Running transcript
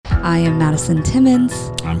I am Madison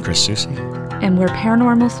Timmons. I'm Chris Susi. And we're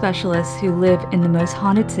paranormal specialists who live in the most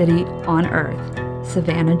haunted city on earth,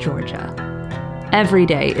 Savannah, Georgia. Every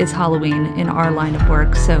day is Halloween in our line of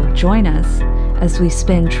work, so join us as we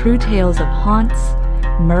spin true tales of haunts,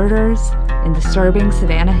 murders, and disturbing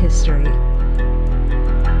Savannah history.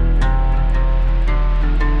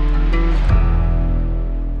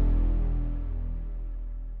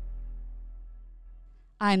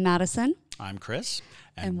 I'm Madison. I'm Chris.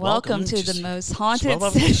 And welcome to the most haunted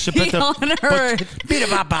city on earth.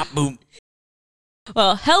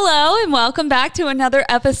 Well, hello and welcome back to another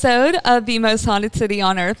episode of the most haunted city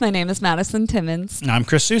on earth. My name is Madison Timmons. I'm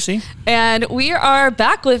Chris Susi. And we are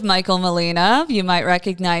back with Michael Molina. You might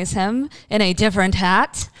recognize him in a different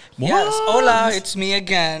hat. Yes, hola, it's me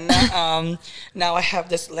again. Now I have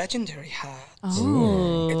this legendary hat.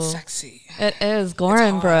 Oh. It's sexy. It is.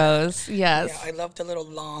 Gorin Bros. Yes. Yeah, I love the little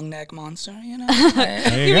long neck monster, you know?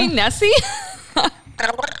 You mean Nessie?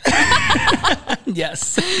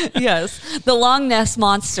 Yes. Yes. The Long Ness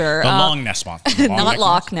Monster. The Long Ness Monster. Not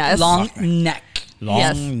Loch Ness. Long neck.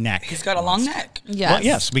 Long neck. He's got a long neck. Yes. Well,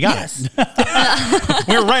 yes, we got it.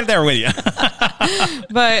 We're right there with you.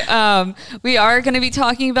 But we are going to be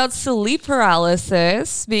talking about sleep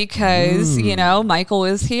paralysis because, you know, Michael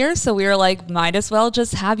is here. So we were like, might as well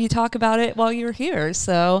just have you talk about it while you're here.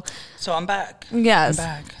 So I'm back. Yes.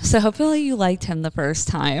 I'm back. So hopefully you liked him the first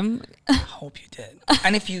time. I hope you did.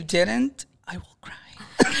 And if you didn't, I will cry.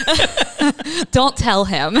 Don't tell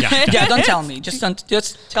him. Yeah, don't tell me.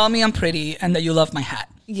 Just tell me I'm pretty and that you love my hat.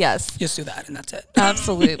 Yes. Just do that and that's it.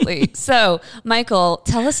 Absolutely. So, Michael,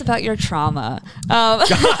 tell us about your trauma.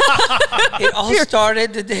 It all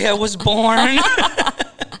started the day I was born.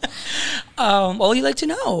 What would you like to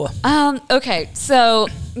know? Okay, so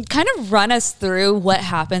kind of run us through what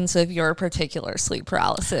happens with your particular sleep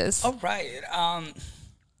paralysis. All right.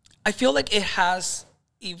 I feel like it has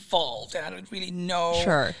evolved, and I don't really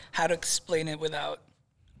know how to explain it without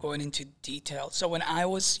going into detail. So when I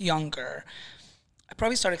was younger, I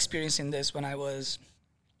probably started experiencing this when I was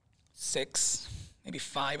 6, maybe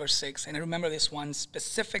 5 or 6, and I remember this one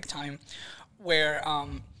specific time where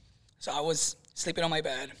so I was sleeping on my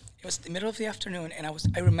bed. It was the middle of the afternoon, and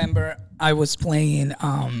I remember I was playing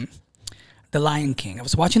The Lion King. I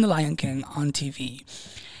was watching The Lion King on TV,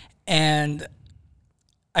 and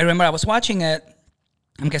I remember I was watching it.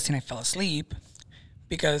 I'm guessing I fell asleep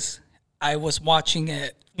because I was watching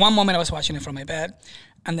it. One moment I was watching it from my bed,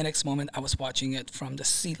 and the next moment I was watching it from the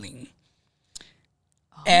ceiling.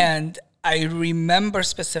 Oh. And I remember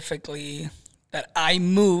specifically that I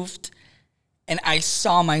moved and I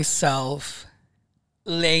saw myself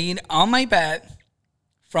laying on my bed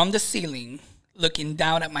from the ceiling, looking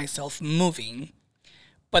down at myself moving.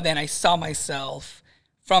 But then I saw myself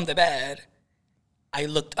from the bed. I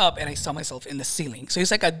looked up and I saw myself in the ceiling. So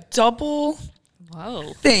it's like a double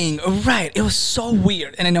thing. Right. It was so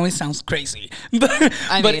weird. And I know it sounds crazy, but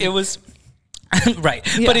it was right.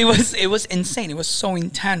 Yeah. But it was insane. It was so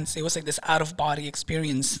intense. It was like this out of body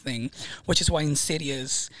experience thing, which is why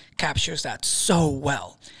Insidious captures that so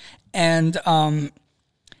well. And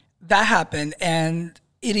that happened, and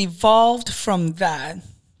it evolved from that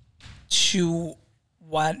to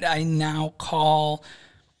what I now call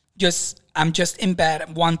I'm just in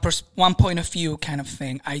bed, one point of view kind of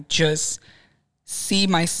thing. I just see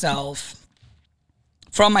myself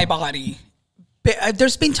from my body.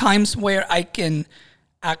 There's been times where I can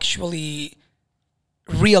actually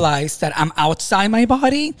realize that I'm outside my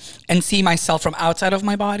body and see myself from outside of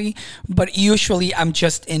my body, but usually I'm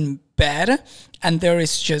just in bed and there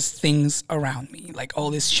is just things around me, like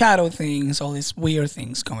all these shadow things, all these weird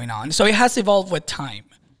things going on. So it has evolved with time.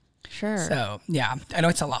 Sure. So, yeah, I know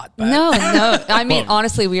it's a lot. But. No. I mean,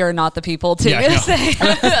 honestly, we are not the people to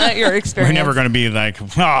say your experience. We're never going to be like,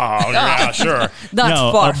 yeah, sure. That's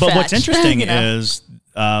far-fetched. But what's interesting is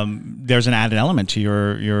there's an added element to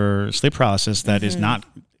your sleep paralysis that is not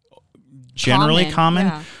generally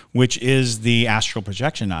common, which is the astral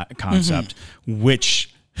projection concept,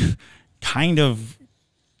 which kind of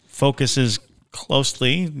focuses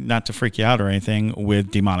closely, not to freak you out or anything, with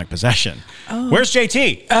demonic possession. Oh. Where's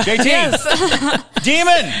JT? JT! Yes.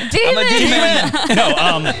 Demon! I'm a demon!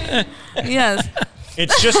 No, yes.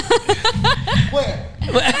 It's just... Where?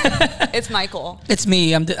 It's Michael. It's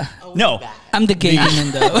me. I'm the gay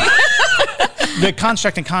demon, though. The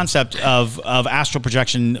construct and concept of astral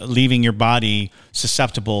projection leaving your body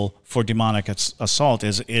susceptible for demonic assault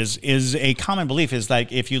is a common belief. Is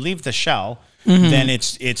like if you leave the shell, then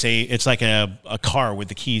it's like a car with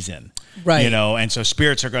the keys in, right? You know, and so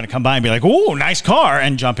spirits are going to come by and be like, "Oh, nice car,"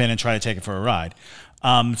 and jump in and try to take it for a ride.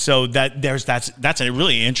 So that's a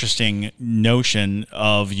really interesting notion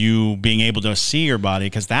of you being able to see your body,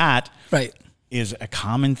 because that is a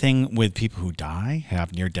common thing with people who die,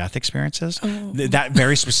 have near-death experiences. That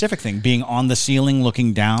very specific thing, being on the ceiling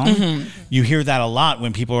looking down. You hear that a lot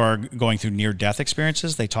when people are going through near-death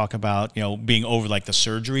experiences. They talk about, being over like the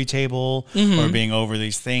surgery table or being over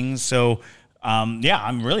these things. So,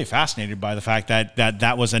 I'm really fascinated by the fact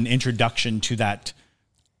that was an introduction to that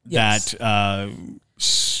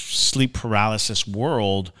sleep paralysis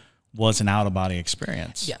world was an out-of-body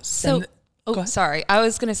experience. Yes. So. Sorry. I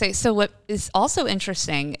was going to say, so what is also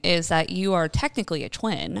interesting is that you are technically a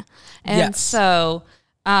twin. And so,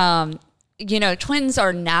 twins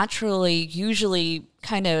are naturally usually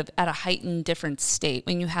kind of at a heightened different state.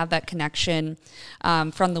 When you have that connection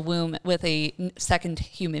from the womb with a second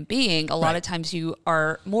human being, a lot of times you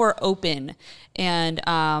are more open and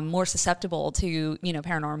more susceptible to,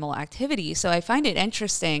 paranormal activity. So I find it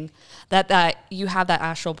interesting that you have that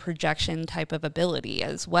astral projection type of ability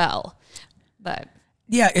as well. But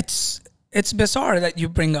it's bizarre that you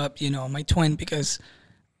bring up, my twin, because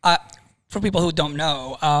for people who don't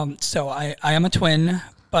know, so I am a twin,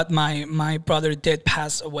 but my brother did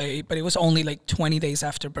pass away, but it was only like 20 days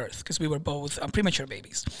after birth because we were both premature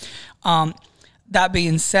babies. That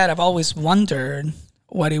being said, I've always wondered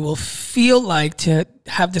what it will feel like to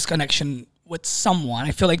have this connection with someone.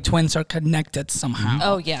 I feel like twins are connected somehow.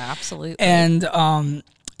 Oh yeah, absolutely. And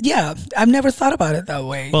I've never thought about it that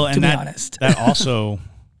way, to be honest. That also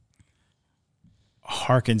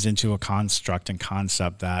harkens into a construct and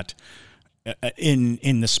concept that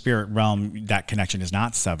in the spirit realm, that connection is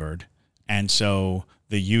not severed. And so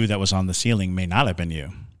the you that was on the ceiling may not have been you.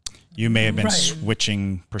 You may have been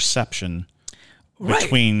switching perception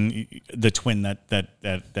between the twin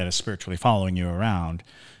that is spiritually following you around.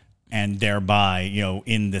 And thereby,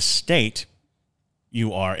 in this state,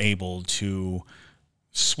 you are able to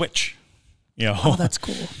switch, Oh, that's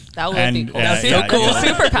cool. That would be cool. That's so cool.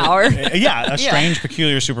 Superpower. A strange,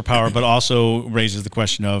 peculiar superpower, but also raises the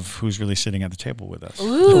question of who's really sitting at the table with us.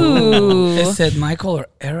 Ooh. It said Michael or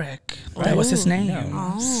Eric. That was his name.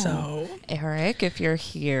 Oh. So Eric, if you're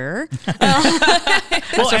here.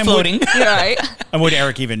 Well, and floating. Right. And would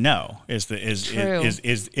Eric even know is a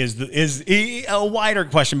wider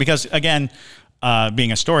question, because again,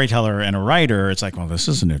 being a storyteller and a writer, it's like, well, this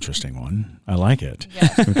is an interesting one. I like it.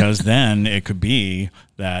 Yes. Because then it could be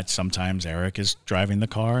that sometimes Eric is driving the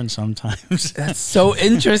car and sometimes... That's so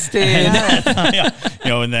interesting.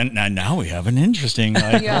 And then now we have an interesting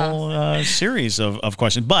whole series of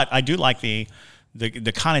questions. But I do like the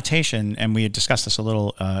connotation, and we had discussed this a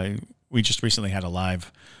little. We just recently had a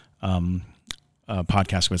live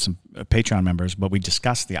podcast with some Patreon members, but we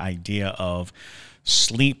discussed the idea of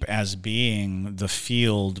sleep as being the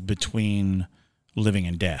field between living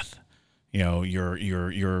and death.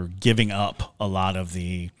 You're giving up a lot of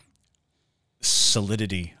the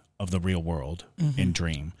solidity of the real world in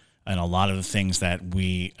dream, and a lot of the things that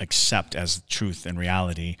we accept as truth and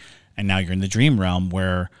reality. And now you're in the dream realm,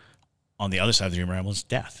 where on the other side of the dream realm is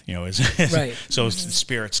death. Right. So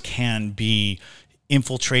spirits can be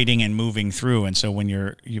infiltrating and moving through. And so when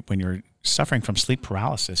you're suffering from sleep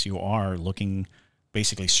paralysis, you are looking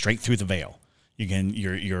basically straight through the veil.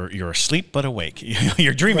 You're asleep but awake.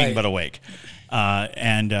 You're dreaming but awake.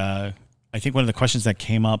 And I think one of the questions that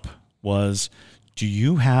came up was, do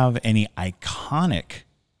you have any iconic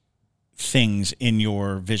things in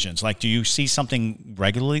your visions? Like, do you see something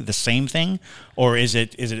regularly, the same thing, or is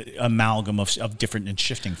it amalgam of different and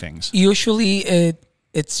shifting things? Usually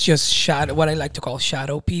it's just shadow, what I like to call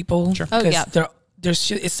shadow people. Sure. Oh, yeah.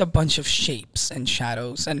 It's a bunch of shapes and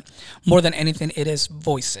shadows, and more than anything, it is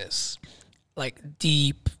voices, like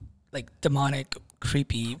deep, like demonic,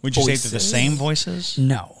 creepy. Would you voices. say they're the same voices?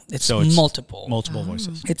 No, it's multiple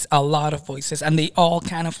voices. It's a lot of voices, and they all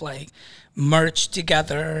kind of like merge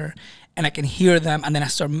together, and I can hear them, and then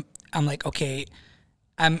I'm like, okay,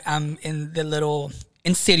 I'm in the little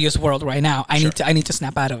insidious world right now. I need to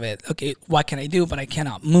snap out of it. Okay, what can I do? But I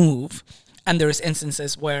cannot move. And there's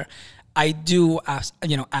instances where I do,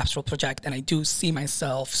 astral project, and I do see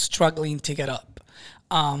myself struggling to get up.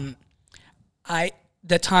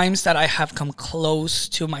 The times that I have come close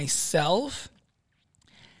to myself,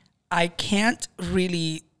 I can't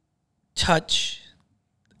really touch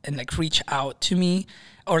and like reach out to me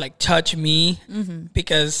or like touch me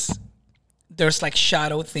because there's like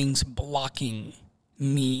shadow things blocking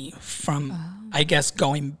me from, I guess,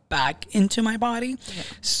 going back into my body. Yeah.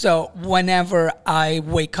 So whenever I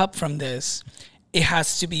wake up from this, it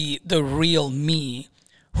has to be the real me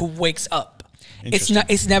who wakes up.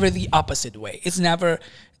 It's never the opposite way. It's never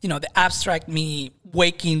the abstract me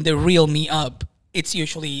waking the real me up, it's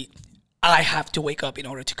usually I have to wake up in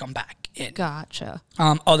order to come back in. Gotcha.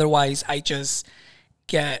 Otherwise, I just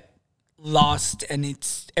get lost and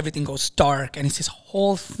everything goes dark, and it's this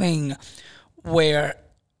whole thing where,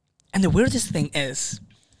 and the weirdest thing is,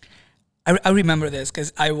 I remember this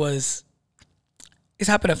because it's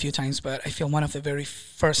happened a few times, but I feel one of the very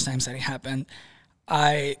first times that it happened,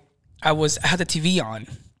 I had the TV on,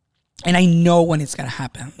 and I know when it's gonna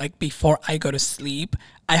happen. Like before I go to sleep,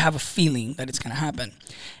 I have a feeling that it's gonna happen.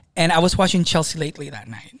 And I was watching Chelsea Lately that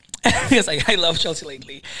night because I love Chelsea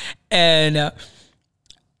Lately, and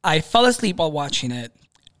I fell asleep while watching it,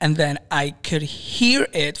 and then I could hear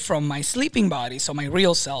it from my sleeping body, so my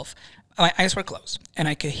real self. My eyes were closed, and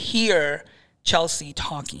I could hear Chelsea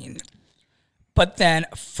talking. But then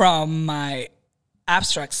from my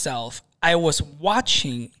abstract self, I was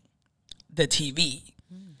watching the TV,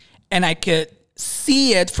 and I could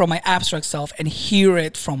see it from my abstract self and hear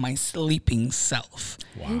it from my sleeping self.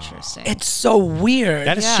 Wow. Interesting. It's so weird.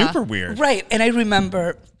 That is super weird. Right. And I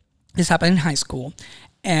remember this happened in high school,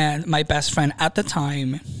 and my best friend at the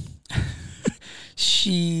time,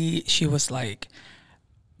 she was like,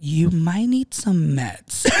 you might need some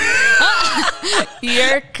meds.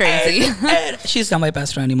 You're crazy. And she's not my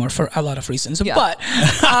best friend anymore for a lot of reasons. Yeah.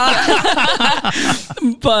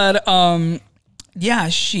 Yeah,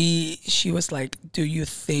 she was like, do you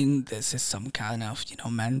think this is some kind of,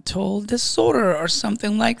 mental disorder or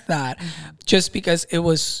something like that? Mm-hmm. Just because it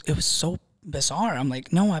was so bizarre. I'm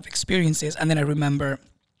like, no, I've experienced this. And then I remember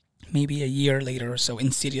maybe a year later or so,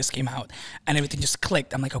 Insidious came out, and everything just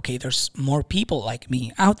clicked. I'm like, okay, there's more people like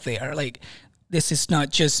me out there. Like, this is not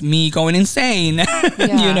just me going insane.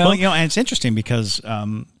 Yeah. Well, and it's interesting because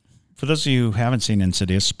for those of you who haven't seen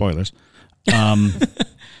Insidious, spoilers,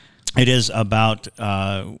 it is about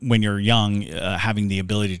when you're young, having the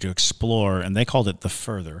ability to explore, and they called it the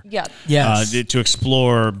further. Yeah. Yes. To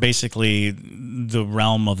explore basically the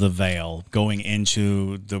realm of the veil, going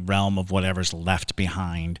into the realm of whatever's left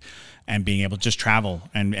behind, and being able to just travel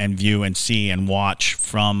and view and see and watch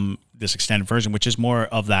from this extended version, which is more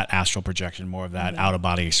of that astral projection, more of that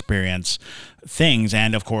out-of-body experience things,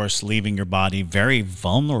 and of course, leaving your body very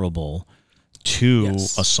vulnerable to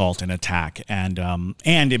assault and attack, and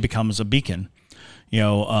it becomes a beacon,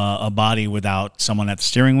 a body without someone at the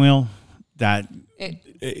steering wheel that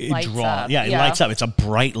it lights up. Yeah, it lights up. It's a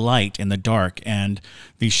bright light in the dark, and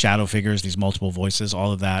these shadow figures, these multiple voices,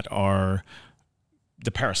 all of that are the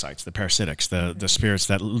parasites, the parasitics, the spirits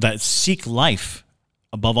that seek life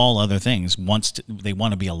above all other things. They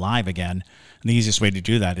want to be alive again, and the easiest way to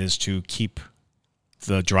do that is to keep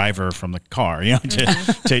the driver from the car,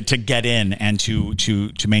 to get in and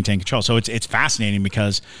to maintain control. So it's fascinating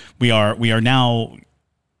because we are now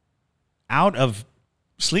out of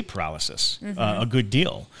sleep paralysis a good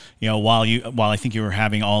deal. While I think you were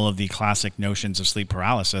having all of the classic notions of sleep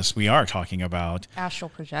paralysis, we are talking about astral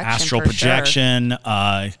projection.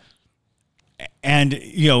 Sure. And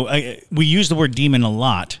we use the word demon a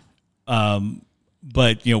lot,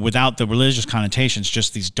 but without the religious connotations,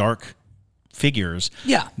 just these dark figures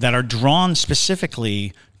that are drawn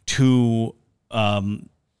specifically to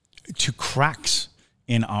cracks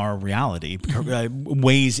in our reality,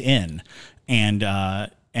 ways in, and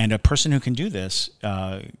a person who can do this,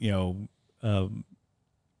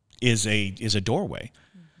 is a doorway.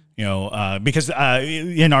 Because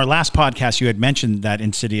in our last podcast you had mentioned that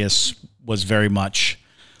Insidious was very much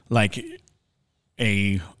like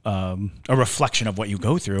a reflection of what you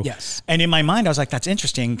go through. Yes. And in my mind, I was like, that's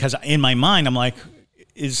interesting, because in my mind, I'm like,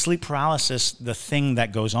 is sleep paralysis the thing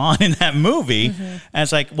that goes on in that movie? And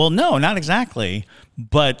it's like, well, no, not exactly.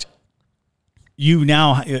 But you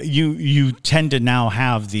tend to now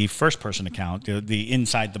have the first person account, the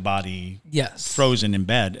inside the body, frozen in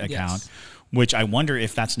bed account, which I wonder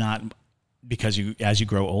if that's not because as you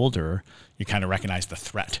grow older, you kind of recognize the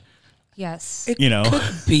threat. Yes. It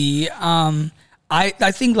could be.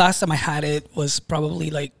 I think last time I had it was probably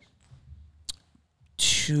like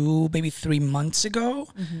 2, maybe 3 months ago.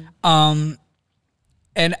 And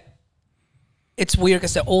it's weird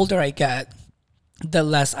because the older I get, the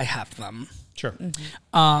less I have them. Sure.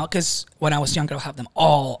 Because when I was younger, I'll have them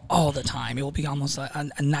all the time. It will be almost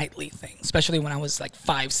a nightly thing, especially when I was like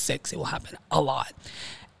 5, 6. It will happen a lot.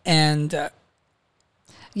 And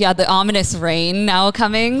the ominous rain now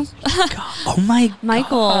coming. God, oh my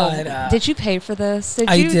Michael, God. Did you pay for this?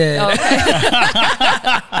 I did. Oh, okay.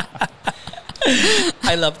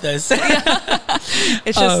 I love this.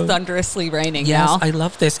 It's just thunderously raining now. I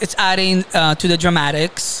love this. It's adding to the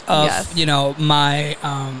dramatics of, my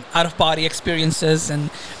out-of-body experiences and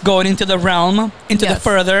going into the realm, into the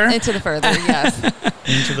further. Into the further, yes.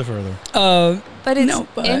 Into the further. But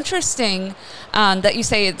it's interesting that you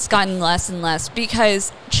say it's gotten less and less,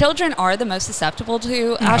 because children are the most susceptible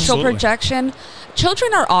to astral projection.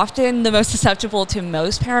 Children are often the most susceptible to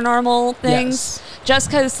most paranormal things, just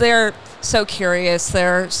because they're so curious.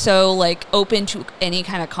 They're so open to any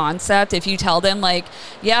kind of concept. If you tell them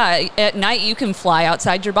at night you can fly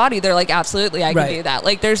outside your body, they're like, absolutely, I can do that.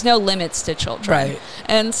 There's no limits to children. Right.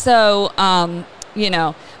 And so,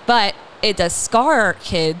 but it does scar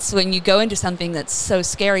kids when you go into something that's so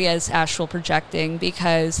scary as astral projecting,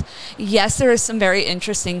 because yes, there are some very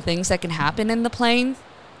interesting things that can happen in the plane.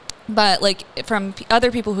 But from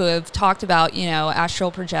other people who have talked about,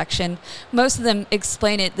 astral projection, most of them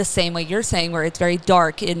explain it the same way you're saying, where it's very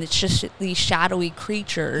dark and it's just these shadowy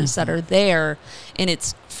creatures that are there, and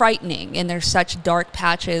it's frightening, and there's such dark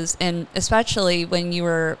patches. And especially when you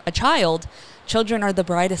were a child, children are the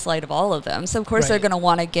brightest light of all of them. So of course they're going to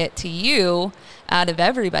want to get to you out of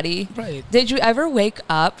everybody. Right. Did you ever wake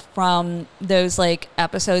up from those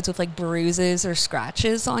episodes with bruises or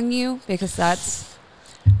scratches on you? Because that's...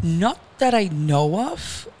 Not that I know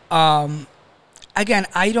of. Again,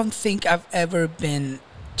 I don't think I've ever been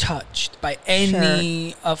touched by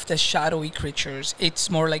any of the shadowy creatures.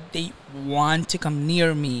 It's more like they want to come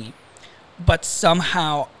near me, but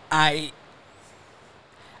somehow I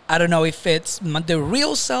don't know if it's the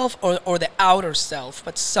real self or the outer self,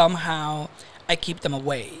 but somehow I keep them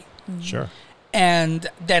away. Sure. And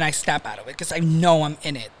then I snap out of it because I know I'm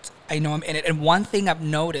in it. And one thing I've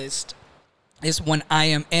noticed is when I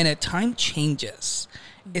am in it, time changes.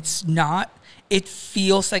 It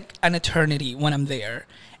feels like an eternity when I'm there.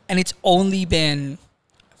 And it's only been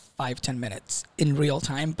 5-10 minutes in real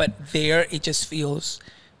time. But there, it just feels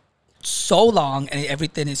so long, and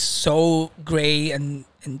everything is so gray and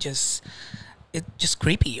just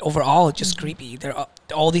creepy. Overall, it's just creepy. There are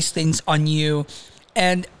all these things on you.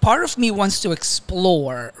 And part of me wants to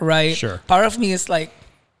explore, right? Sure. Part of me is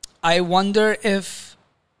I wonder if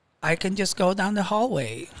I can just go down the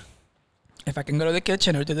hallway, if I can go to the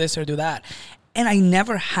kitchen or do this or do that. And I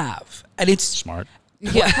never have. And it's smart.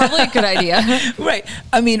 Yeah, probably a good idea. Right.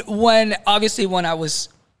 I mean, when I was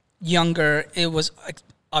younger, it was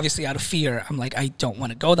obviously out of fear. I'm like, I don't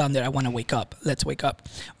want to go down there. I want to wake up. Let's wake up.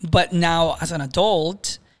 But now as an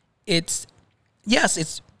adult, it's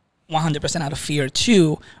 100% out of fear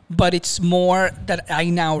too, but it's more that I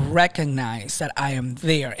now recognize that I am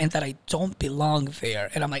there and that I don't belong there.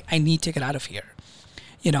 And I'm like, I need to get out of here.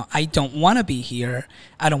 I don't want to be here.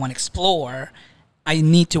 I don't want to explore. I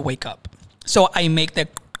need to wake up. So I make the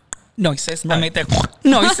noises. Right. I make the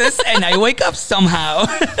noises and I wake up somehow.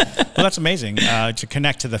 Well, that's amazing to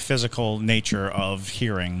connect to the physical nature of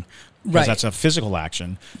hearing. Because that's a physical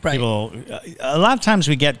action. Right. People, a lot of times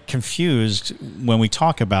we get confused when we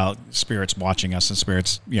talk about spirits watching us and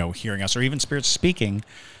spirits, hearing us, or even spirits speaking,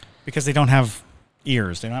 because they don't have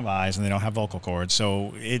ears, they don't have eyes, and they don't have vocal cords.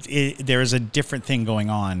 So there is a different thing going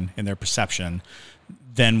on in their perception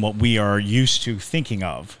than what we are used to thinking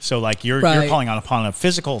of. So you're calling upon a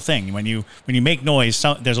physical thing. When you make noise,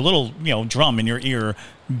 there's a little drum in your ear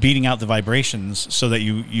beating out the vibrations so that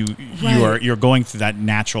you're going through that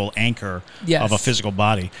natural anchor of a physical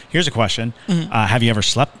body. Here's a question: have you ever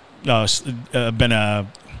slept? Have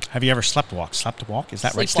you ever sleepwalk? Is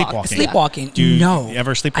that right? Sleepwalking. Sleepwalking. Do you no.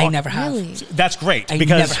 ever sleepwalk? I never have. Really? That's great. I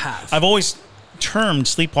because never have. I've always termed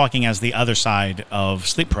sleepwalking as the other side of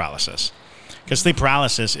sleep paralysis. Because sleep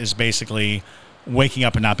paralysis is basically waking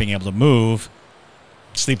up and not being able to move.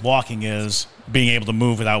 Sleepwalking is being able to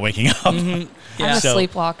move without waking up. Mm-hmm. Yeah. I'm a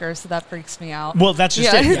sleepwalker, so that freaks me out. Well, that's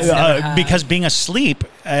just it. Because being asleep,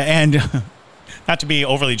 and not to be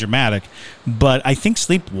overly dramatic, but I think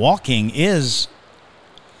sleepwalking is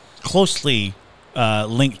closely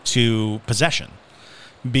linked to possession.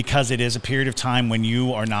 Because it is a period of time when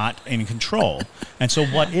you are not in control. And so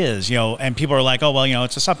what is, and people are like, oh, well,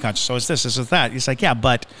 it's a subconscious, so it's this, it's that. It's like, yeah,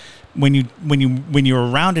 but when you're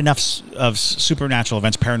around enough of supernatural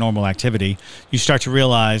events, paranormal activity, you start to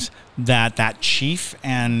realize that chief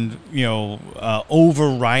and,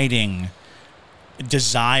 overriding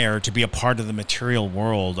desire to be a part of the material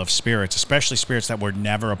world of spirits, especially spirits that were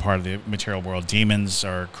never a part of the material world, demons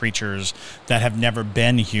or creatures that have never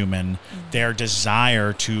been human, their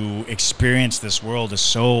desire to experience this world is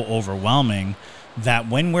so overwhelming that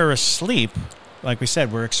when we're asleep, like we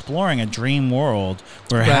said, we're exploring a dream world.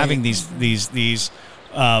 We're having these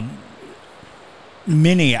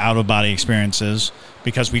many out-of-body experiences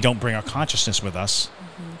because we don't bring our consciousness with us.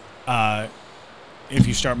 If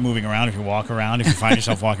you start moving around, if you walk around, if you find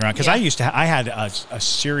yourself walking around. Because I had a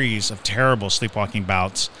series of terrible sleepwalking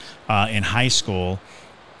bouts in high school,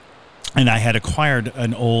 and I had acquired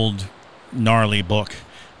an old, gnarly book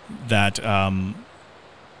that I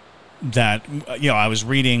was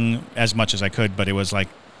reading as much as I could, but it was like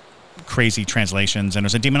crazy translations, and it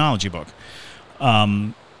was a demonology book.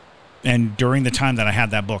 And during the time that I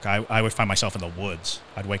had that book, I would find myself in the woods.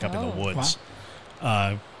 I'd wake up in the woods.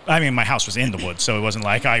 Wow. I mean, my house was in the woods, so it wasn't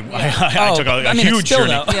like I took a huge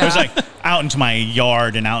journey. It was like out into my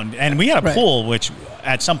yard and we had a pool, which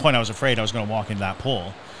at some point I was afraid I was going to walk into that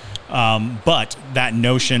pool. But that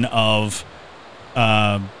notion of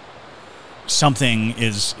something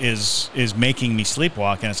is making me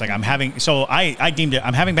sleepwalk, and it's like I deemed it,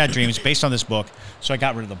 I'm having bad dreams based on this book, so I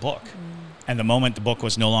got rid of the book. And the moment the book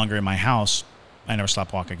was no longer in my house, I never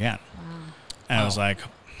sleepwalk again. Wow. And I was like,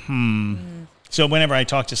 So whenever I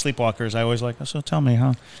talk to sleepwalkers, I always like, so tell me,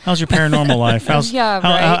 how's your paranormal life?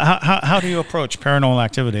 How do you approach paranormal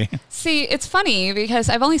activity? See, it's funny because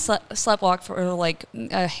I've only sleepwalked for like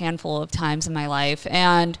a handful of times in my life,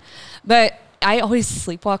 but I always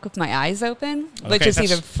sleepwalk with my eyes open, which is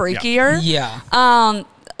even freakier. Yeah.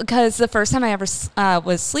 Because the first time I ever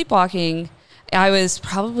was sleepwalking, I was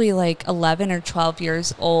probably like 11 or 12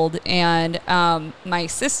 years old, and my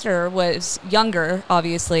sister was younger,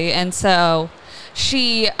 obviously, and so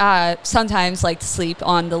she sometimes liked to sleep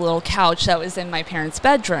on the little couch that was in my parents'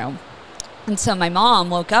 bedroom. And so my mom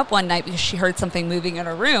woke up one night because she heard something moving in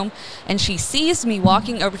her room, and she sees me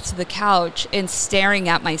walking over to the couch and staring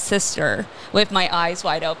at my sister with my eyes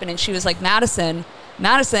wide open, and she was like, Madison,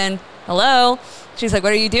 hello? She's like,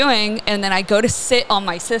 what are you doing? And then I go to sit on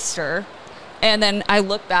my sister, and then I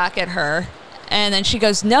look back at her, and then she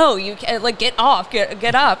goes, no, you can't, like, get off,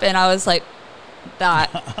 get up. And I was like, that.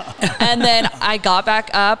 And then I got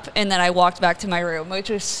back up, and then I walked back to my room, which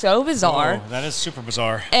was so bizarre. Oh, that is super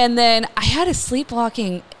bizarre. And then I had a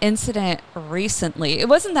sleepwalking incident recently. It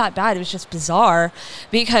wasn't that bad. It was just bizarre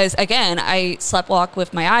because, again, I sleptwalk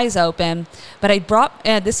with my eyes open, but I brought,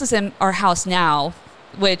 this was in our house now,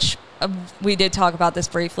 which we did talk about this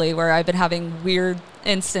briefly, where I've been having weird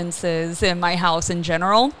instances in my house in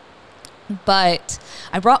general. But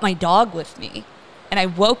I brought my dog with me, and I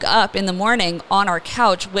woke up in the morning on our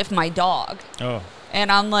couch with my dog. Oh. And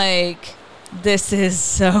I'm like, this is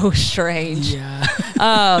so strange. Yeah.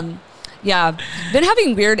 Yeah. Been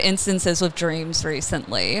having weird instances with dreams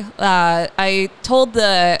recently. I told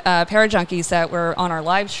the Parajunkies that were on our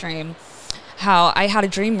live stream how I had a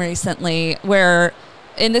dream recently where,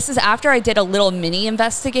 and this is after I did a little mini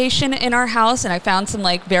investigation in our house, and I found some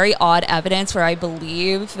like very odd evidence where I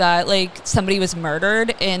believe that like somebody was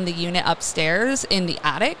murdered in the unit upstairs in the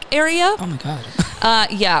attic area. Oh my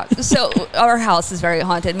God. Yeah. So our house is very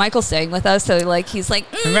haunted. Michael's staying with us, so like he's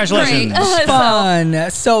like, congratulations.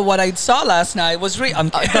 Fun. So what I saw last night was right. I'm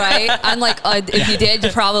like, if you did,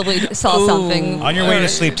 you probably saw something. On your way to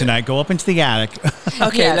sleep tonight, go up into the attic.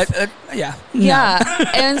 Okay. Yes.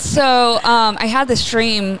 Yeah. And so I had this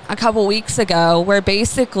dream a couple weeks ago where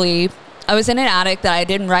basically I was in an attic that I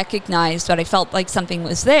didn't recognize, but I felt like something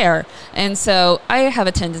was there. And so I have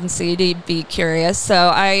a tendency to be curious.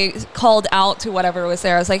 So I called out to whatever was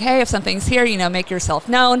there. I was like, hey, if something's here, make yourself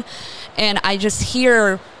known. And I just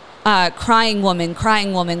hear crying woman,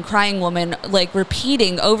 like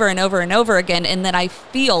repeating over and over and over again. And then I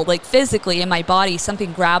feel like physically in my body,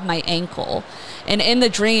 something grabbed my ankle. And in the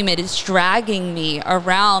dream, it is dragging me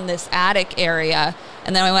around this attic area.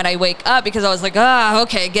 And then when I wake up, because I was like,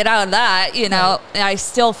 okay, get out of that, and I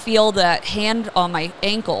still feel that hand on my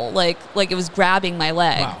ankle, like it was grabbing my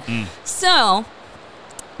leg. Wow. So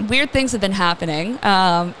weird things have been happening.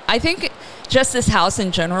 I think just this house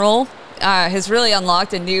in general has really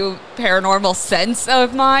unlocked a new paranormal sense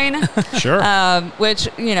of mine. Sure. Which,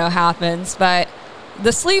 happens. But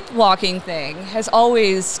the sleepwalking thing has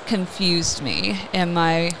always confused me in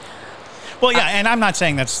my... Well, yeah, and I'm not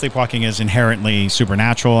saying that sleepwalking is inherently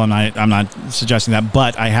supernatural. I'm not suggesting that,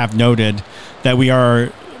 but I have noted that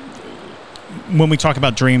when we talk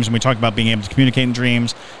about dreams and we talk about being able to communicate in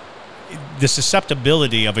dreams, the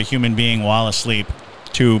susceptibility of a human being while asleep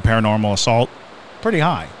to paranormal assault, pretty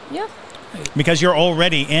high. Yeah. Because you're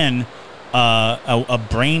already in a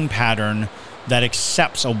brain pattern that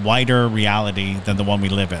accepts a wider reality than the one we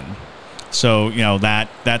live in. So,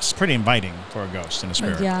 that's pretty inviting for a ghost and a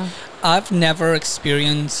spirit. Yeah. I've never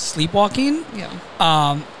experienced sleepwalking.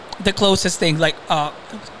 Yeah. The closest thing,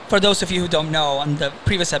 for those of you who don't know, on the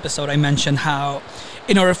previous episode, I mentioned how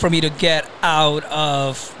in order for me to get out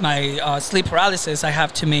of my sleep paralysis, I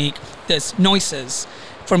have to make these noises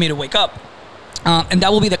for me to wake up. And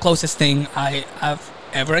that will be the closest thing I have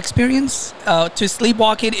ever experienced to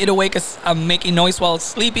sleepwalking in a way, because I'm making noise while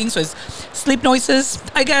sleeping, so it's sleep noises,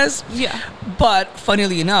 I guess. Yeah. But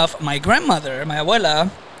funnily enough, my grandmother, my abuela,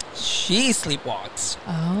 she sleepwalks.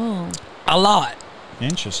 Oh. A lot.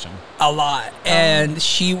 Interesting. A lot. And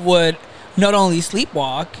she would not only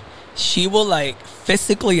sleepwalk, she will like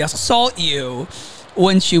physically assault you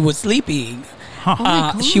when she was sleeping.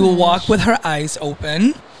 She will walk with her eyes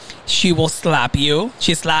open. She will slap you.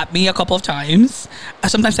 She slapped me a couple of times.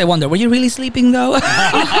 Sometimes I wonder, were you really sleeping though?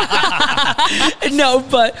 No,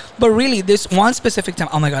 but really, this one specific time,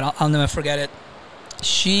 oh my God, I'll never forget it.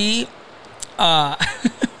 She,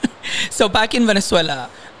 so back in Venezuela,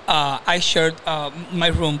 I shared my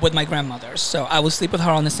room with my grandmother. So I would sleep with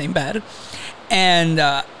her on the same bed.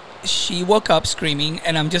 And she woke up screaming,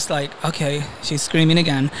 and I'm just like, okay, she's screaming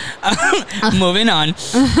again. Moving on.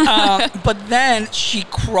 But then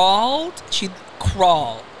she'd crawl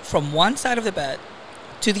from one side of the bed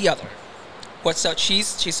to the other. So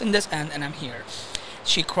she's in this end, and I'm here.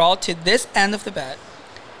 She crawled to this end of the bed,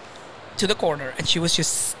 to the corner, and she was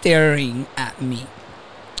just staring at me.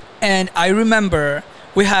 And I remember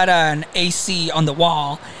we had an AC on the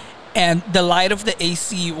wall, and the light of the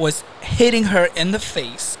AC was hitting her in the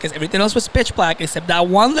face, because everything else was pitch black except that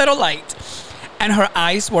one little light. And her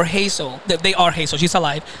eyes were hazel. They are hazel. She's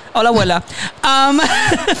alive. Hola, abuela.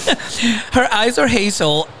 Her eyes are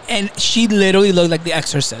hazel, and she literally looked like the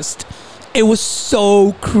Exorcist. It was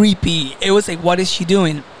so creepy. It was like, what is she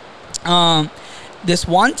doing? This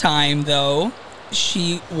one time, though,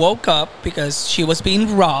 she woke up because she was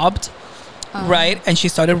being robbed, right? And she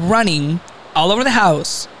started running all over the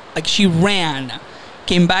house. Like, she ran,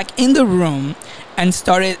 came back in the room, and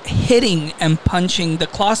started hitting and punching the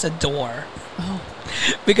closet door. Oh.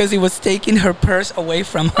 Because he was taking her purse away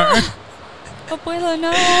from her. Abuela,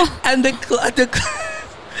 no. And the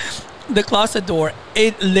closet door,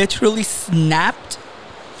 it literally snapped,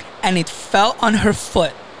 and it fell on her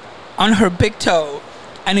foot, on her big toe,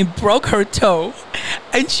 and it broke her toe.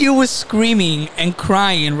 And she was screaming and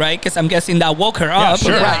crying, right? Because I'm guessing that woke her up.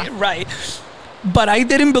 Sure. Right. But I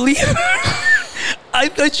didn't believe her. I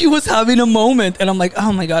thought she was having a moment. And I'm like,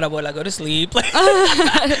 oh my God, abuela, go to sleep. Like,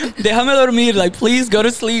 déjame dormir. Like, please go to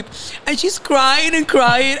sleep. And she's crying.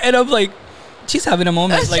 And I'm like, she's having a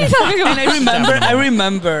moment. Like, and I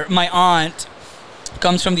remember my aunt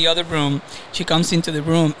comes from the other room. She comes into the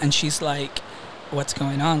room, and she's like, what's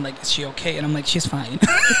going on? Like, is she okay? And I'm like, she's fine.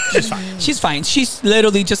 She's fine. She's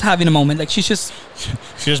literally just having a moment. Like, she's just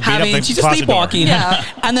she's just sleepwalking. Yeah.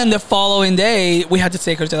 And then the following day, we had to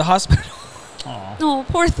take her to the hospital. Oh,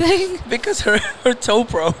 poor thing. Because her toe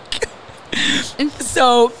broke.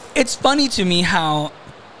 So it's funny to me how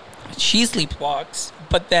she sleepwalks,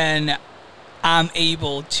 but then I'm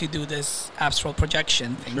able to do this astral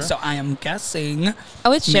projection thing. Sure. So I am guessing.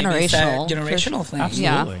 Oh, it's generational. Generational thing.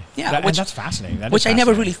 Absolutely. Yeah. And that's fascinating. Which I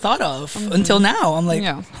never really thought of until now. I'm like,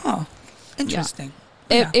 interesting.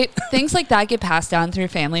 Yeah. Things like that get passed down through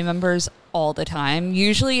family members all the time.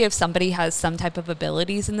 Usually if somebody has some type of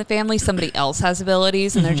abilities in the family, somebody else has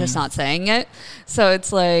abilities, and they're just not saying it. So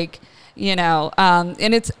it's like, and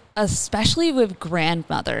it's especially with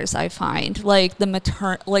grandmothers, I find, like the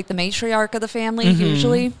matriarch of the family,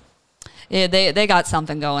 usually, they got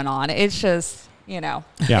something going on. It's just,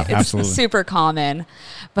 it's absolutely super common.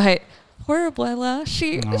 But poor abuela,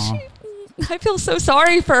 she I feel so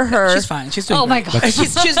sorry for her. She's fine. She's doing great. My God.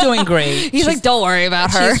 She's doing great. He's like, don't worry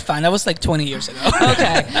about her. She's fine. That was like 20 years ago.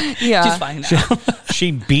 Okay. Yeah. She's fine now.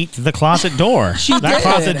 She beat the closet door. That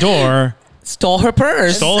closet door. Stole her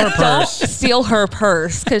purse. Don't steal her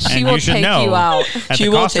purse, because she will take you out. At the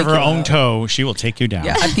cost of her own toe, she will take you down.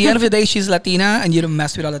 Yeah. At the end of the day, she's Latina, and you don't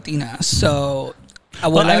mess with a Latina. So,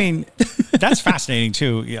 I mean, that's fascinating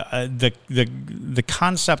too. The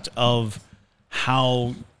concept of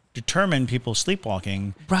how determined people's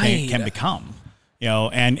sleepwalking can become.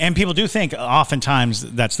 And people do think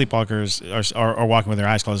oftentimes that sleepwalkers are walking with their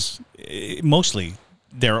eyes closed. Mostly,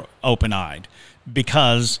 they're open-eyed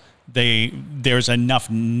because there's enough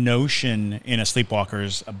notion in a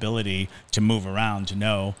sleepwalker's ability to move around to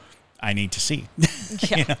know I need to see.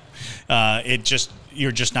 Yeah.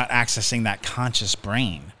 You're just not accessing that conscious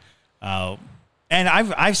brain. And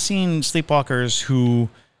I've seen sleepwalkers who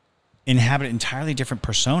inhabit entirely different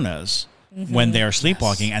personas when they're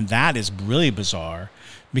sleepwalking, and that is really bizarre.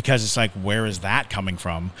 Because it's like, where is that coming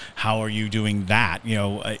from? How are you doing that?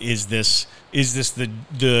 Is this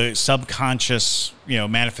the subconscious,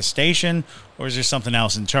 manifestation, or is there something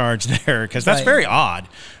else in charge there? Because that's very odd.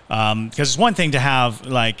 Because it's one thing to have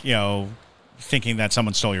thinking that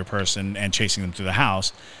someone stole your purse and chasing them through the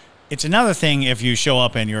house. It's another thing if you show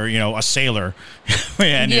up and you're, a sailor,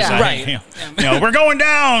 and it's like, we're going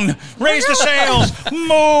down, raise the sails,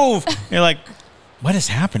 move. You're like, what is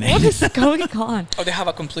happening? What is going on? Oh, they have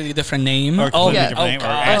a completely different name. Or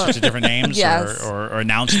answer to different names, or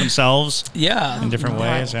announce themselves. In different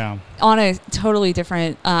ways. Yeah. On a totally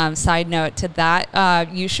different side note to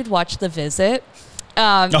that, you should watch The Visit.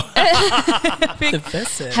 The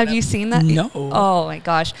Visit. Have you seen that? No. Oh my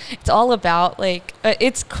gosh, it's all about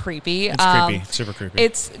it's creepy. It's creepy, super creepy.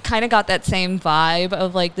 It's kind of got that same vibe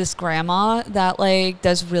of this grandma that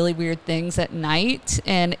does really weird things at night,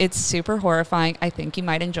 and it's super horrifying. I think you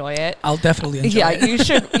might enjoy it. I'll definitely enjoy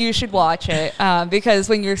it. you should watch it because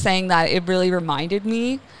when you're saying that, it really reminded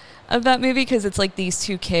me of that movie, because it's these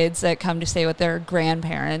two kids that come to stay with their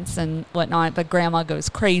grandparents and whatnot, but grandma goes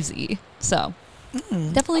crazy. So.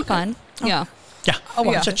 Definitely fun. Yeah. Yeah.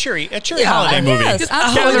 It's a cheery holiday movie. Yes,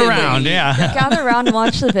 gather around. Yeah. Gather around and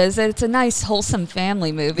watch The Visit. It's a nice, wholesome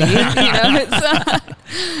family movie.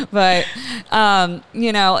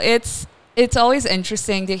 It's always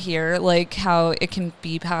interesting to hear how it can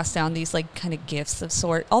be passed down, these kind of gifts of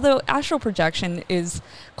sort. Although astral projection is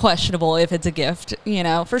questionable if it's a gift,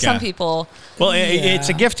 for some people. Well, it's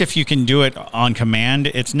a gift if you can do it on command.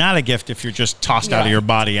 It's not a gift if you're just tossed out of your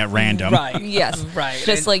body at random. Right. Yes. Right.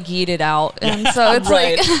 Just yeeted out. And so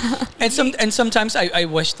it's and sometimes I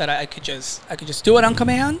wish that I could just do it on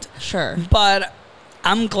command. Sure. But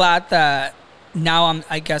I'm glad that now I'm,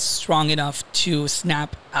 I guess, strong enough to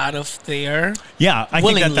snap out of there. Yeah, I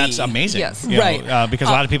think that's amazing. Yes. Right. Because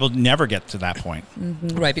a lot of people never get to that point.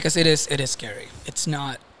 Mm-hmm. Right, because it is scary. It's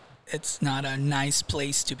not a nice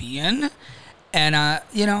place to be in. And,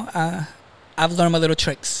 I've learned my little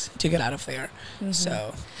tricks to get out of there. Mm-hmm.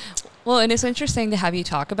 So... Well, and it's interesting to have you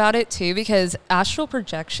talk about it, too, because astral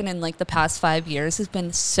projection in, the past 5 years has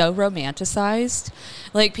been so romanticized.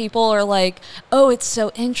 People are oh, it's so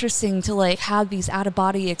interesting to, have these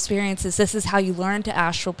out-of-body experiences. This is how you learn to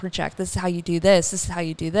astral project. This is how you do this. This is how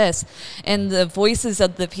you do this. And the voices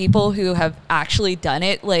of the people who have actually done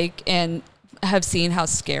it, and have seen how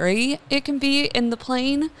scary it can be in the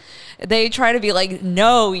plane, they try to be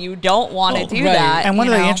no, you don't want to do that. And one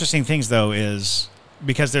of the interesting things, though, is...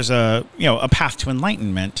 because there's a path to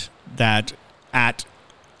enlightenment that at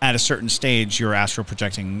a certain stage you're astral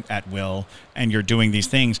projecting at will and you're doing these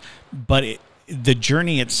things, but the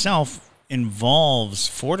journey itself involves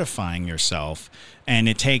fortifying yourself, and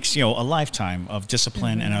it takes a lifetime of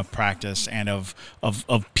discipline and of practice and of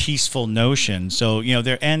peaceful notion. So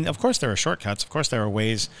and of course there are shortcuts. Of course there are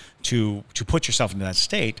ways to put yourself into that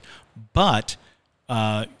state, but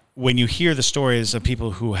when you hear the stories of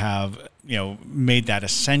people who have made that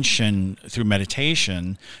ascension through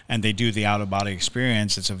meditation and they do the out-of-body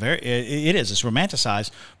experience, it's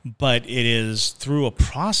romanticized, but it is through a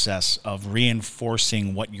process of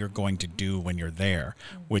reinforcing what you're going to do when you're there,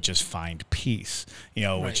 which is find peace,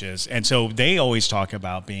 which is, and so they always talk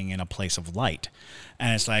about being in a place of light,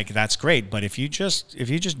 and it's that's great, but if you just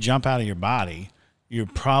jump out of your body, you're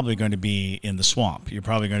probably going to be in the swamp. You're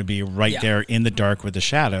probably going to be right there in the dark with the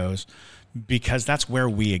shadows, because that's where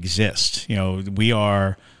we exist. We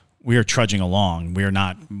are trudging along. We are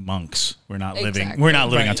not monks. We're not living. We're not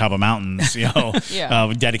living on top of mountains.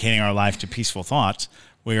 Dedicating our life to peaceful thoughts.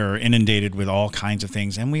 We are inundated with all kinds of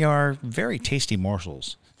things, and we are very tasty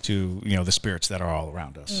morsels to the spirits that are all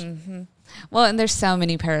around us. Mm-hmm. Well, and there's so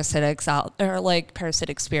many parasitic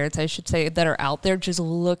spirits, I should say, that are out there just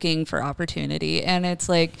looking for opportunity. And it's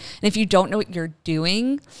and if you don't know what you're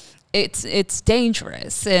doing, it's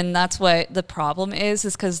dangerous. And that's what the problem is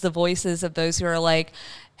because the voices of those who are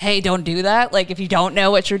hey, don't do that. If you don't know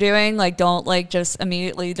what you're doing, don't just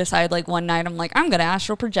immediately decide one night I'm I'm going to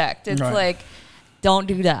astral project. It's right. Don't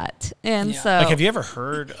do that. And so have you ever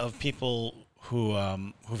heard of people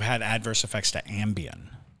who've had adverse effects to Ambien?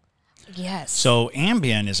 Yes. So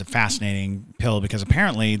Ambien is a fascinating pill because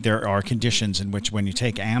apparently there are conditions in which when you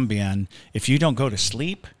take Ambien, if you don't go to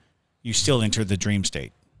sleep, you still enter the dream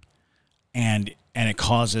state. And it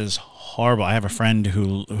causes horrible. I have a friend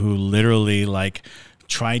who literally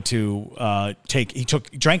tried to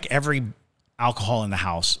drank every alcohol in the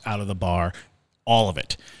house out of the bar, all of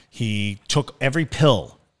it. He took every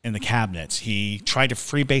pill in the cabinets. He tried to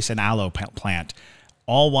freebase an aloe plant.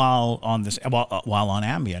 all while on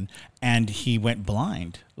Ambien, and he went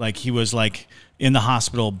blind. Like he was like in the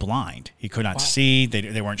hospital blind. He could not see.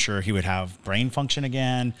 They weren't sure he would have brain function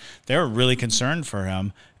again. They were really concerned for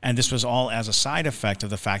him. And this was all as a side effect of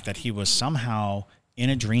the fact that he was somehow in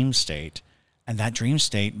a dream state. And that dream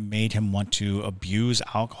state made him want to abuse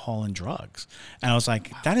alcohol and drugs. And I was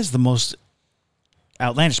like, that is the most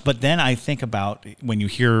outlandish. But then I think about when you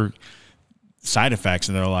hear side effects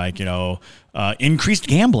and they're like, increased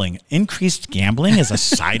gambling. Increased gambling is a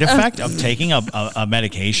side effect of taking a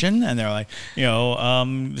medication. And they're like,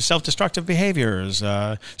 self-destructive behaviors,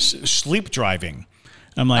 sleep driving.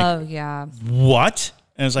 I'm like, oh yeah, what?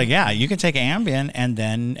 And it's like, yeah, you can take Ambien and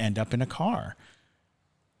then end up in a car.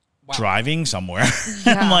 Driving somewhere.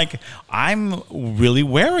 Yeah. I'm like, I'm really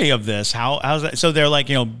wary of this. How's that? So they're like,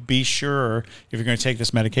 be sure if you're going to take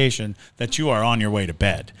this medication that you are on your way to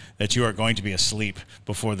bed, that you are going to be asleep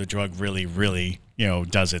before the drug really, really,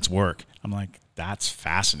 does its work. I'm like, that's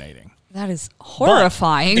fascinating. That is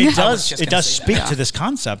horrifying. But it does speak to this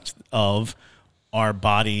concept of our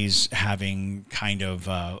bodies having kind of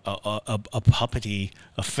a puppety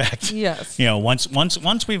effect. Yes.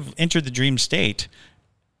 Once we've entered the dream state,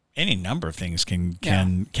 any number of things can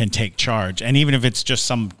take charge. And even if it's just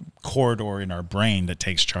some corridor in our brain that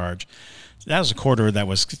takes charge, that was a corridor that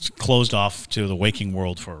was closed off to the waking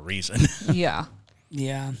world for a reason. Yeah.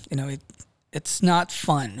 Yeah. It's not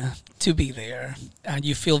fun to be there.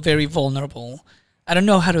 You feel very vulnerable. I don't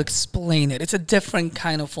know how to explain it. It's a different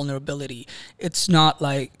kind of vulnerability. It's not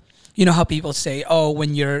like, how people say, oh,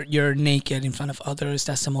 when you're naked in front of others,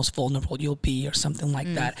 that's the most vulnerable you'll be or something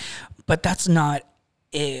like that. But that's not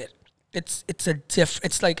it's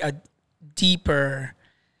like a deeper,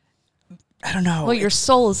 I don't know. Well, your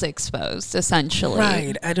soul is exposed, essentially.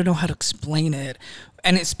 Right. I don't know how to explain it.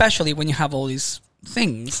 And especially when you have all these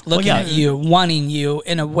things looking at you, wanting you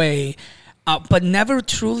in a way, but never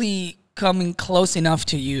truly coming close enough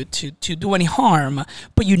to you to do any harm,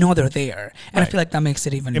 but they're there. And I feel like that makes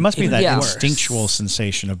it even. It must be that worse. instinctual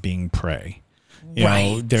sensation of being prey.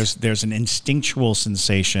 There's an instinctual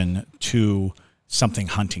sensation to something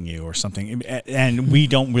hunting you or something, and we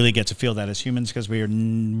don't really get to feel that as humans because we are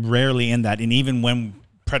rarely in that. And even when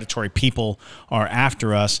predatory people are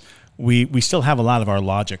after us, we still have a lot of our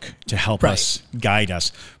logic to help us, guide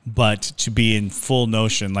us. But to be in full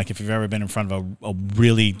notion, like if you've ever been in front of a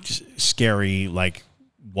really scary, like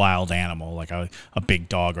wild animal, like a big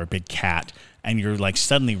dog or a big cat, and you're like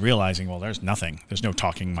suddenly realizing, well, there's no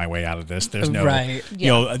talking my way out of this. There's no,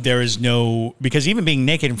 there is no, because even being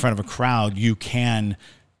naked in front of a crowd, you can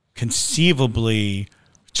conceivably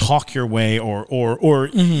talk your way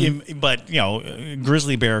but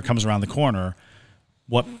grizzly bear comes around the corner.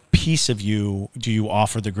 What piece of you do you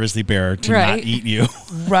offer the grizzly bear to not eat you?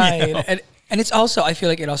 Right. And it's also, I feel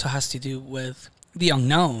like it also has to do with the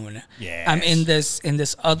unknown. Yes. I'm in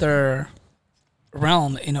this other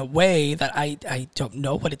realm in a way that I don't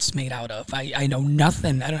know what it's made out of. I know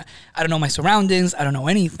nothing. I don't know my surroundings. I don't know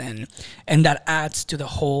anything. And that adds to the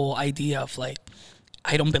whole idea of like,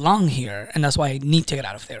 I don't belong here. And that's why I need to get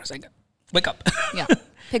out of there. It's like, wake up. Yeah.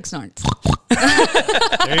 Pig snorts.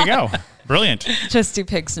 There you go. Brilliant. Just do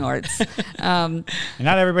pig snorts. And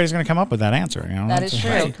not everybody's going to come up with that answer. That is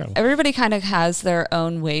true. Everybody kind of has their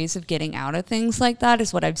own ways of getting out of things like that,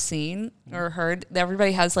 is what I've seen or heard.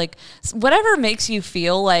 Everybody has like whatever makes you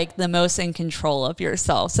feel like the most in control of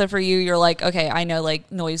yourself. So for you, you're like, okay, I know like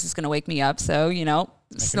noise is going to wake me up. So,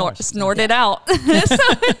 snort it out.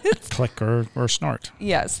 Click or snort.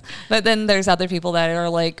 Yes. But then there's other people that are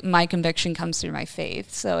like, my conviction comes through my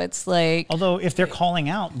faith. So it's like, although if they're calling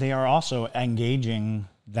out, they are also engaging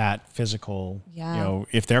that physical,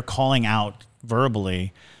 if they're calling out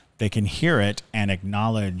verbally, they can hear it and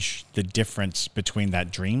acknowledge the difference between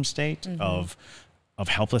that dream state of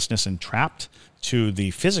helplessness and trapped to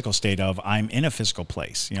the physical state of I'm in a physical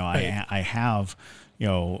place. I have,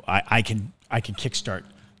 I can kickstart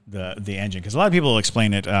the engine, because a lot of people will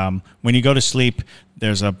explain it. When you go to sleep,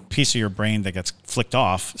 there's a piece of your brain that gets flicked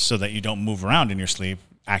off so that you don't move around in your sleep,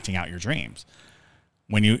 acting out your dreams.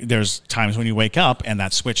 There's times when you wake up and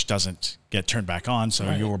that switch doesn't get turned back on,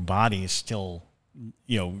 so your body is still,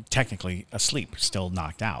 technically asleep, still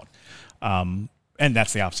knocked out. And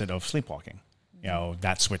that's the opposite of sleepwalking.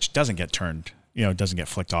 That switch doesn't get turned, doesn't get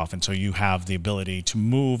flicked off, and so you have the ability to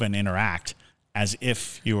move and interact as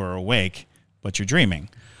if you are awake, but you're dreaming.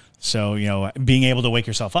 So, being able to wake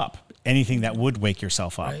yourself up, anything that would wake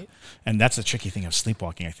yourself up. Right. And that's the tricky thing of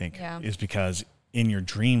sleepwalking, I think, is because in your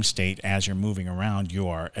dream state, as you're moving around, you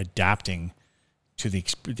are adapting to the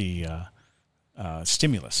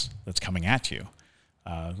stimulus that's coming at you.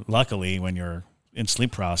 Luckily, when you're in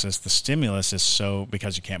sleep paralysis, the stimulus is so,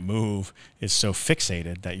 because you can't move, is so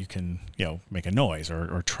fixated that you can, make a noise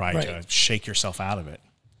or try to shake yourself out of it.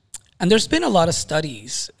 And there's been a lot of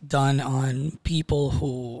studies done on people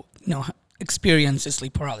who, experience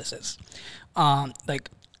sleep paralysis.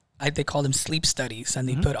 They call them sleep studies, and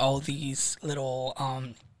they put all these little,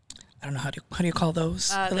 I don't know, how do you call those?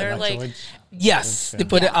 They're like, yes, they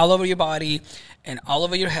put it all over your body and all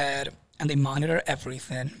over your head, and they monitor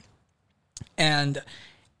everything. And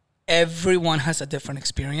everyone has a different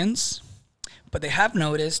experience, but they have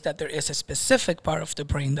noticed that there is a specific part of the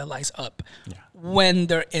brain that lights up when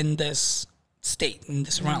they're in this state, in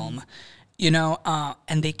this realm,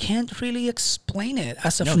 and they can't really explain it.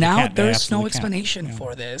 As of now, there's no explanation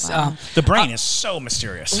for this. Wow. The brain is so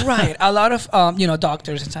mysterious. Right. A lot of,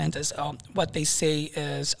 doctors and scientists, what they say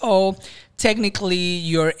is, technically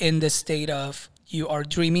you're in the state of, you are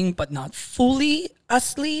dreaming but not fully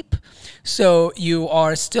asleep. So you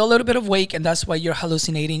are still a little bit awake, and that's why you're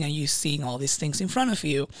hallucinating and you're seeing all these things in front of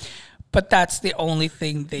you. But that's the only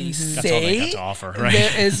thing they say. That's all they got to offer, right?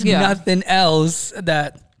 There is nothing else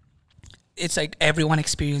that it's like everyone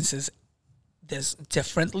experiences this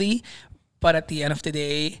differently. But at the end of the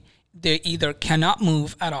day, they either cannot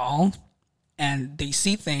move at all and they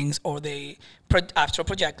see things, or they astral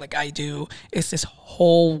project like I do. It's this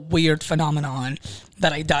whole weird phenomenon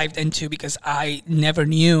that I dived into because I never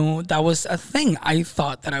knew that was a thing. I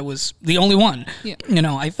thought that I was the only one. Yeah.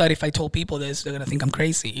 I thought if I told people this, they're going to think I'm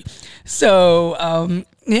crazy. So,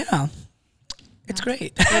 it's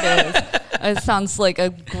great. It is. It sounds like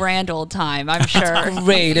a grand old time, I'm sure. It's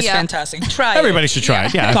great. It's fantastic. Try Everybody should try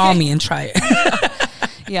it. Yeah. Call me and try it.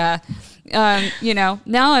 Yeah.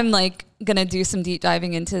 Now I'm like going to do some deep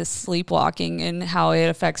diving into sleepwalking and how it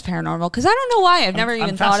affects paranormal, because I don't know why. I've never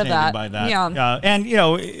even thought of that. By that. Yeah. And,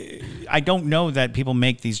 I don't know that people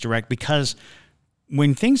make these direct, because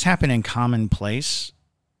when things happen in commonplace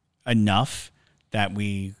enough that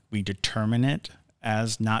we determine it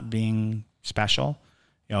as not being special.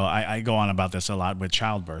 I go on about this a lot with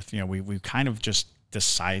childbirth. We've kind of just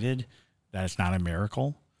decided that it's not a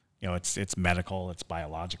miracle. It's medical, it's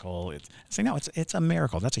biological. It's a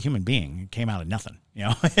miracle. That's a human being. It came out of nothing.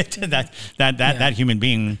 That human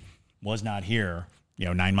being was not here,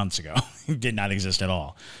 9 months ago. Did not exist at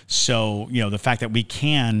all. So, the fact that we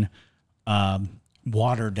can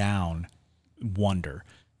water down wonder.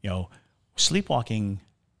 Sleepwalking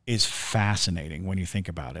is fascinating when you think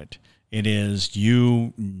about it. It is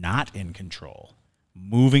you not in control,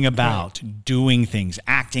 moving about, doing things,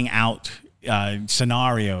 acting out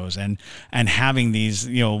scenarios, and having these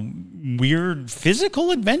weird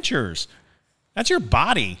physical adventures. That's your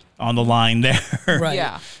body on the line there. Right.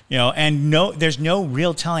 Yeah. And there's no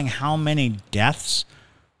real telling how many deaths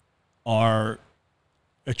are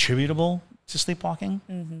attributable to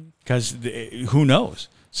sleepwalking, because who knows?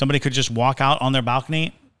 Somebody could just walk out on their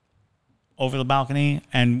balcony, over the balcony,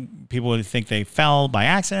 and people would think they fell by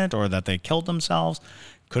accident or that they killed themselves.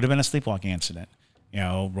 Could have been a sleepwalking incident.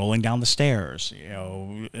 Rolling down the stairs,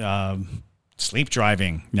 sleep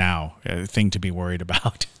driving now, a thing to be worried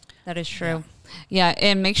about. That is true. Yeah,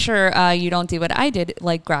 and make sure you don't do what I did,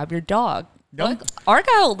 like grab your dog. Look,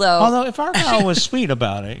 Argyle, though. Although if Argyle was sweet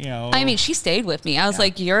about it, I mean, she stayed with me. I was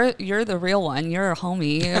like, you're the real one. You're a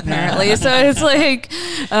homie, apparently. So it's like,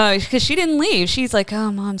 because she didn't leave. She's like,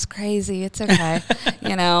 oh, Mom's crazy. It's okay.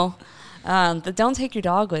 But don't take your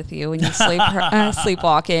dog with you when you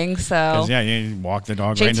sleepwalking. So you walk the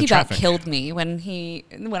dog JT right into traffic. killed me when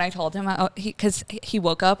I told him, because he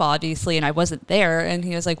woke up obviously and I wasn't there, and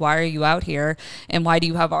he was like, "Why are you out here? And why do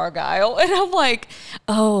you have Argyle?" And I'm like,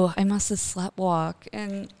 "Oh, I must have sleptwalk."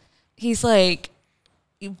 And he's like,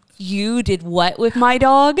 "You did what with my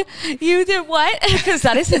dog? You did what?" Because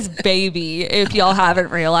that is his baby, if y'all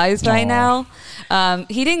haven't realized by now.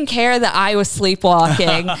 He didn't care that I was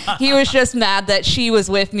sleepwalking. He was just mad that she was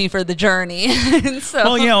with me for the journey. And so,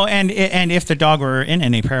 well, and if the dog were in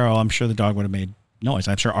any peril, I'm sure the dog would have made noise.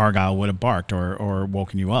 I'm sure Argyle would have barked or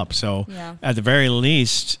woken you up. So at the very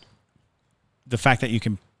least, the fact that you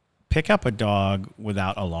can pick up a dog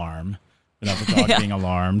without alarm, without the dog being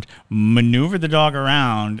alarmed, maneuver the dog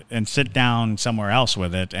around and sit down somewhere else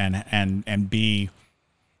with it and be,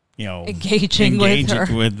 engaging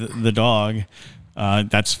with the dog.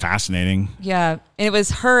 That's fascinating. Yeah. It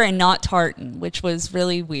was her and not Tartan, which was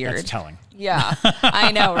really weird. That's telling. Yeah,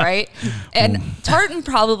 I know, right? And Tartan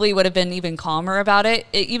probably would have been even calmer about it.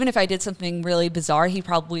 Even if I did something really bizarre, he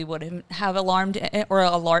probably wouldn't have alarmed or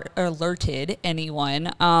alerted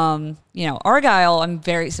anyone. Argyle, I'm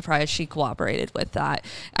very surprised she cooperated with that.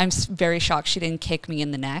 I'm very shocked she didn't kick me in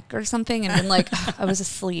the neck or something and been like, I was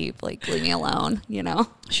asleep, like, leave me alone,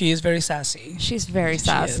 She is very sassy. She's very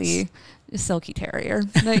sassy. A silky terrier,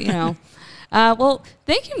 but, well,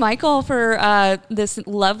 thank you, Michael, for this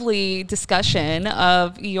lovely discussion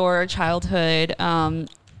of your childhood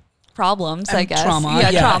problems, I guess. Trauma.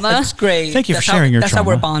 Yeah, trauma. That's great. Thank you for sharing your trauma. That's how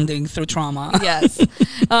we're bonding, through trauma. Yes.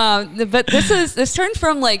 But this turned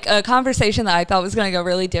from like a conversation that I thought was going to go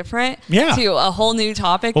really different to a whole new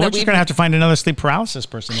topic. Well, we're just going to have to find another sleep paralysis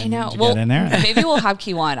person to get in there. Maybe we'll have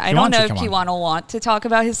Kiwan. I don't know if Kiwan will want to talk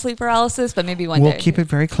about his sleep paralysis, but maybe one day. We'll keep it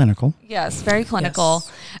very clinical. Yes, very clinical.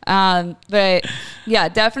 Yes. But yeah,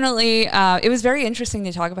 definitely. It was very interesting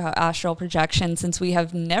to talk about astral projection since we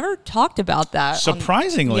have never talked about that.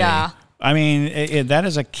 Surprisingly. Yeah. I mean, that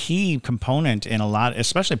is a key component in a lot,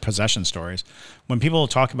 especially possession stories. When people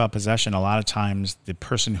talk about possession, a lot of times the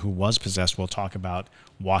person who was possessed will talk about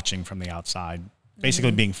watching from the outside,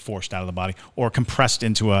 basically being forced out of the body or compressed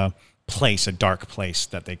into a dark place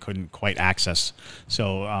that they couldn't quite access.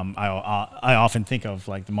 So I often think of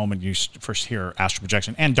like the moment you first hear astral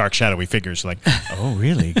projection and dark shadowy figures, like, oh,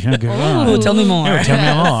 really? Tell me more. Tell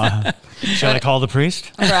me more. Shall I call the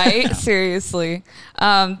priest? Right? Seriously.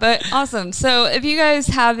 But awesome. So if you guys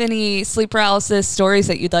have any sleep paralysis stories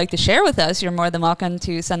that you'd like to share with us, you're more than welcome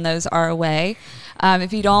to send those our way.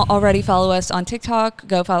 If you don't already follow us on TikTok,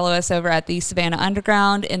 go follow us over at the Savannah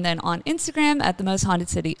Underground, and then on Instagram at the Most Haunted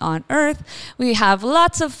City on Earth. We have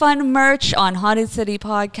lots of fun merch on Haunted City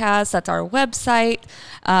Podcast. That's our website.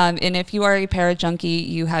 And if you are a para junkie,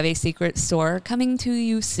 you have a secret store coming to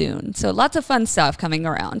you soon. So lots of fun stuff coming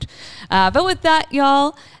around. But with that,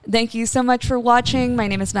 y'all, thank you so much for watching. My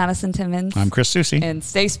name is Madison Timmons. I'm Chris Susi. And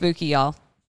stay spooky, y'all.